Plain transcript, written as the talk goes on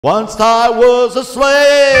Once I was a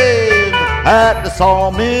slave at the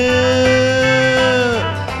sawmill.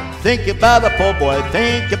 Think about a poor boy,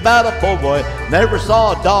 think about a poor boy, never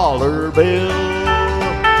saw a dollar bill.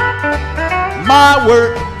 My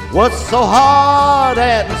work was so hard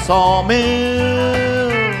at the sawmill.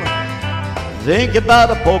 Think about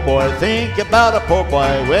a poor boy, think about a poor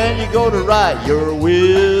boy when you go to write your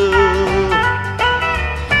will.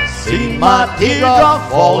 See my teardrop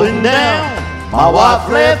falling down. My wife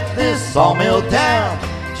left this sawmill town.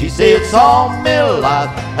 She said sawmill life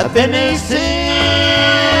had been a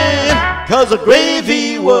sin, 'cause the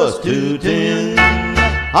gravy was too thin.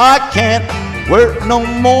 I can't work no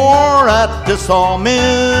more at the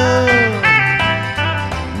sawmill.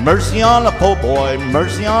 Mercy on the poor boy,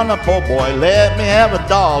 mercy on the poor boy, let me have a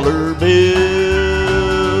dollar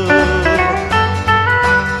bill.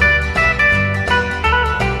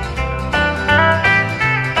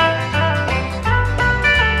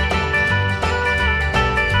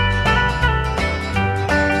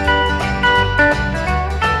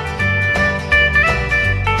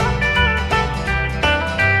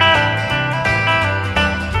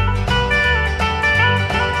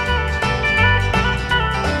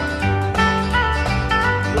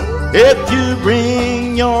 If you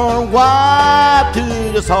bring your wife to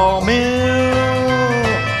the sawmill,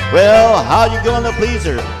 well, how you gonna please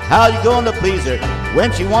her? How you gonna please her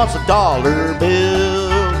when she wants a dollar bill?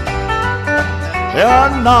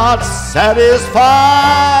 They're not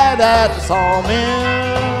satisfied at the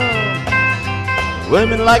sawmill.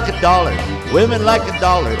 Women like a dollar, women like a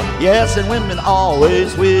dollar, yes, and women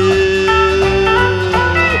always will.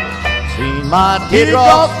 See my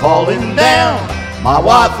teardrops falling down. My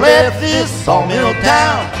wife left this sawmill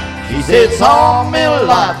town. She said sawmill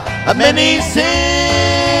life had many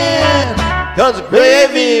sin, 'cause the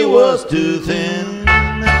gravy was too thin.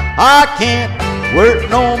 I can't work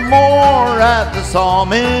no more at the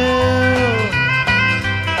sawmill.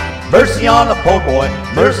 Mercy on the poor boy,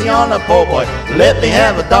 mercy on the poor boy, let me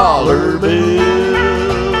have a dollar bill.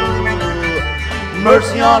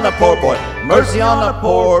 Mercy on the poor boy, mercy on the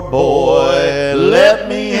poor boy, let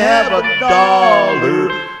me have a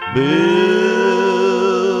dollar bill.